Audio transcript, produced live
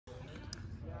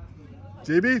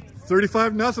JB,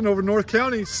 35-0 over North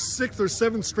County, 6th or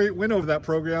 7th straight win over that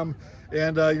program,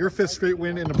 and your 5th straight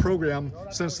win in the program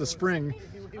since the spring,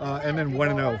 and then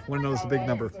 1-0. 1-0 is the big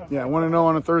number. Yeah, 1-0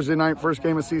 on a Thursday night, first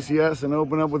game of CCS, and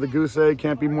open up with a goose egg.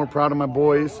 Can't be more proud of my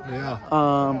boys. Yeah.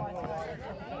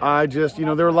 I just,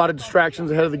 there were a lot of distractions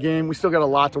ahead of the game. We still got a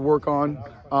lot to work on,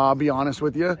 I'll be honest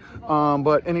with you.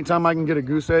 But anytime I can get a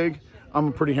goose egg, I'm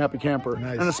a pretty happy camper.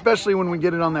 Nice. And especially when we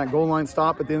get it on that goal line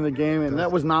stop at the end of the game, and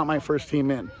that was not my first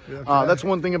team in. Okay. That's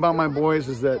one thing about my boys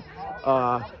is that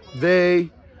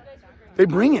they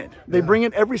bring it. They bring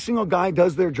it. Every single guy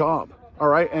does their job, all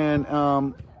right?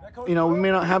 And, we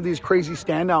may not have these crazy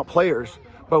standout players,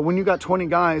 but when you got 20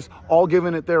 guys all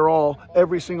giving it their all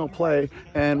every single play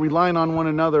and relying on one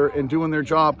another and doing their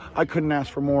job, I couldn't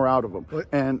ask for more out of them.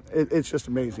 And it's just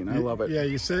amazing. I love it. Yeah,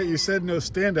 you said no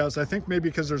standouts. I think maybe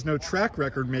because there's no track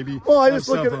record, maybe. Well, I just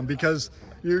look at them because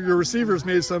your receivers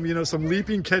made some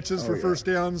leaping catches for first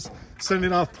downs,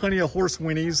 sending off plenty of horse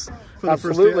whinnies for the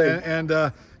Absolutely. first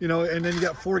down, and then you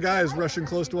got 4 guys rushing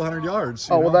close to 100 yards.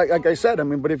 Well, like I said,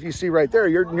 but if you see right there,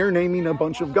 you're naming a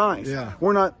bunch of guys. Yeah.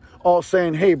 We're not all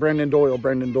saying, hey, Brendan Doyle,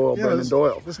 Brendan Doyle.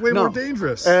 That's way more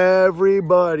dangerous.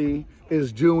 Everybody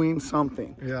is doing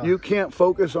something. Yeah. You can't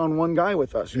focus on one guy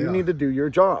with us. You need to do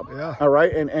your job. Yeah. All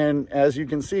right. And as you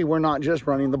can see, we're not just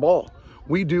running the ball.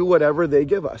 We do whatever they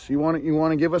give us. You want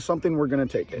to give us something, we're going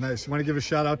to take it. Nice. You want to give a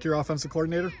shout out to your offensive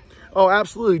coordinator? Oh,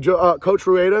 absolutely. Coach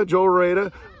Joel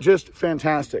Rueda, just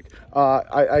fantastic.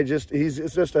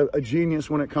 He's just a genius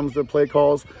when it comes to play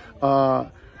calls.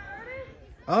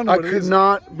 I could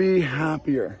not be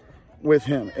happier with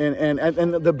him.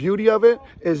 And the beauty of it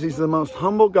is he's the most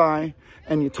humble guy,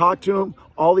 and you talk to him,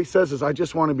 all he says is, I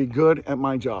just want to be good at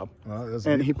my job.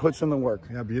 And he puts in the work.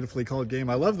 Yeah, beautifully called game.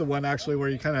 I love the one actually where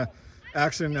you kind of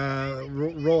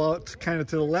roll out kind of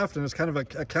to the left, and it's kind of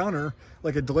a counter,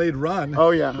 like a delayed run.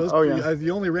 Oh, yeah.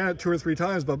 You only ran it 2 or 3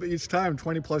 times, but each time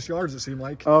 20-plus yards, it seemed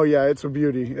like. Oh, yeah, it's a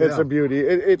beauty. It's a beauty.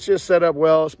 It's just set up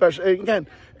well, especially, again,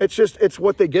 it's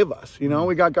what they give us.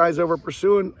 We got guys over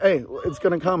pursuing. Hey, it's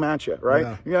going to come at you,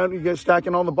 right? Yeah. You get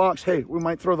stacking on the box. Hey, we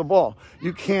might throw the ball.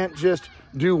 You can't just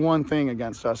do one thing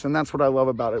against us, and that's what I love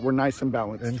about it. We're nice and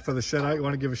balanced. And for the shutout, you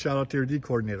want to give a shout out to your D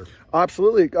coordinator?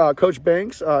 Absolutely. Coach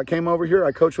Banks came over here.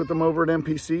 I coached with him over at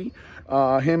MPC.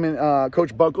 Him and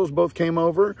Coach Buckles both came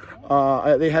over.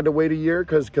 They had to wait a year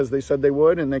because they said they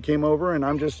would, and they came over, and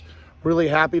I'm just really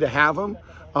happy to have them.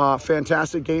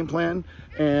 Fantastic game plan,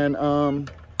 and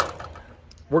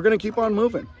we're going to keep on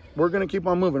moving.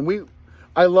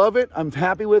 I love it. I'm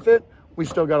happy with it. We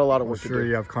still got a lot of work to do. Sure,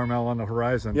 you have Carmel on the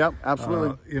horizon. Yep,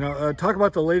 absolutely. Talk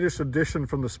about the latest addition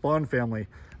from the Spawn family.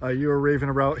 You were raving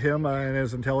about him and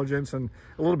his intelligence and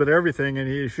a little bit of everything, and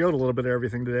he showed a little bit of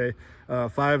everything today.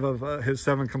 5 of his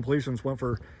 7 completions went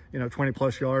for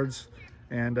 20-plus yards,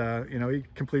 and he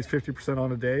completes 50%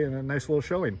 on a day, and a nice little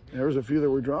showing. There was a few that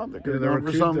were dropped that could have gone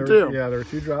for something too. Yeah, there were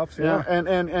 2 drops. Yeah,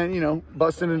 and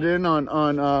busting it in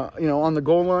on the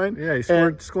goal line. Yeah, he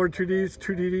scored 2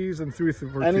 DDs and threw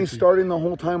for and he's starting the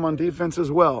whole time on defense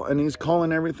as well, and he's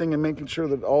calling everything and making sure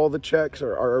that all the checks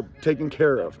are taken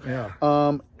care of.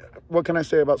 Yeah. What can I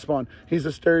say about Spawn? He's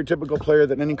a stereotypical player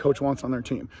that any coach wants on their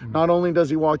team. Not only does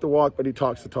he walk the walk, but he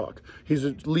talks the talk. He's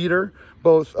a leader,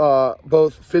 both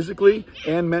physically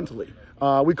and mentally.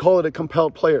 We call it a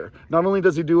compelled player. Not only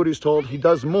does he do what he's told, he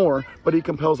does more, but he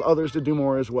compels others to do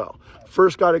more as well.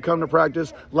 First guy to come to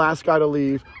practice, last guy to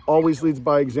leave, always leads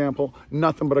by example,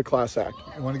 nothing but a class act.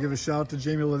 I want to give a shout out to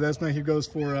Jamie Ledesma. He goes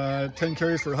for 10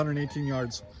 carries for 118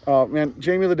 yards.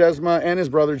 Jamie Ledesma and his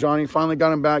brother Johnny finally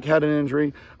got him back, had an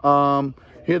injury.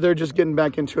 They're just getting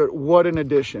back into it. What an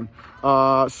addition.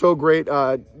 So great.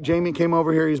 Jamie came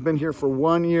over here. He's been here for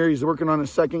 1 year. He's working on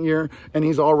his 2nd year, and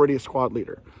he's already a squad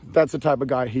leader. That's the type of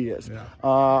guy he is. Yeah.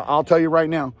 I'll tell you right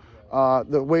now,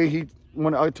 the way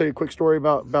I'll tell you a quick story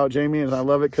about Jamie, and I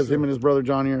love it because him and his brother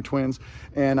Johnny are twins.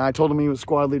 And I told him he was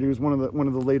squad leader. He was one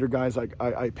of the later guys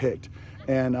I picked.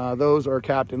 And those are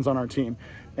captains on our team.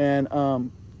 And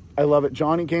I love it.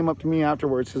 Johnny came up to me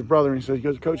afterwards, his brother, and he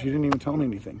goes, Coach, you didn't even tell me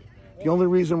anything. The only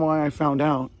reason why I found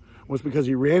out was because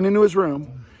he ran into his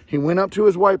room, he went up to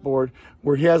his whiteboard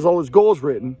where he has all his goals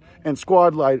written, and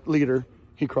squad leader,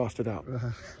 he crossed it out.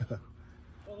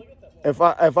 If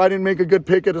I didn't make a good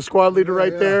pick at a squad leader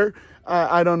there,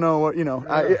 I don't know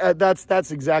what,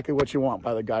 that's exactly what you want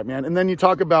by the guy, man. And then you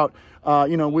talk about,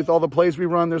 with all the plays we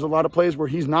run, there's a lot of plays where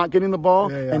he's not getting the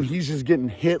ball and he's just getting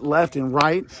hit left and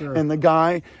right. Sure. And the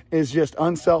guy is just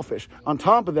unselfish. On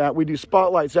top of that, we do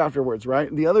spotlights afterwards, right?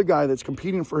 And the other guy that's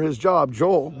competing for his job,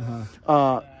 Joel,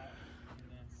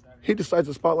 he decides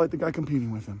to spotlight the guy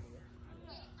competing with him.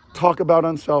 Talk about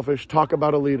unselfish, talk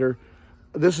about a leader.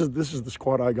 this is the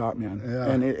squad I got, man. Yeah.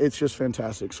 And it's just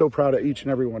fantastic. So proud of each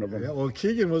and every one of them. Yeah, well,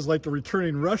 Keegan was like the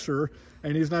returning rusher,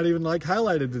 and he's not even like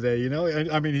highlighted today, you know?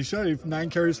 I mean, he showed 9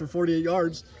 carries for 48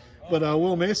 yards, but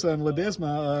Will Mesa and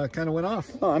Ledesma kind of went off.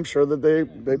 Well, I'm sure that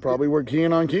they probably were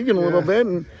keying on Keegan a little bit,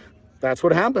 and that's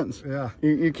what happens. Yeah.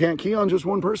 You can't key on just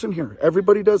one person here.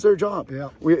 Everybody does their job. Yeah.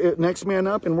 Next man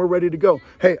up, and we're ready to go.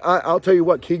 Hey, I'll tell you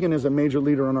what, Keegan is a major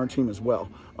leader on our team as well.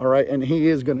 All right, and he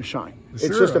is going to shine. Sure.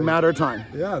 It's just a matter of time.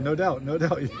 Yeah, no doubt, no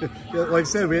doubt. Yeah, like I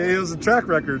said, he has a track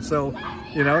record, so,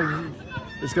 you know,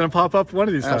 it's going to pop up one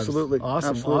of these times. Absolutely.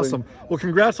 Awesome, Absolutely. awesome. Well,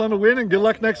 congrats on the win, and good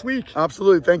luck next week.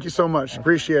 Absolutely. Thank you so much.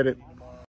 Appreciate it.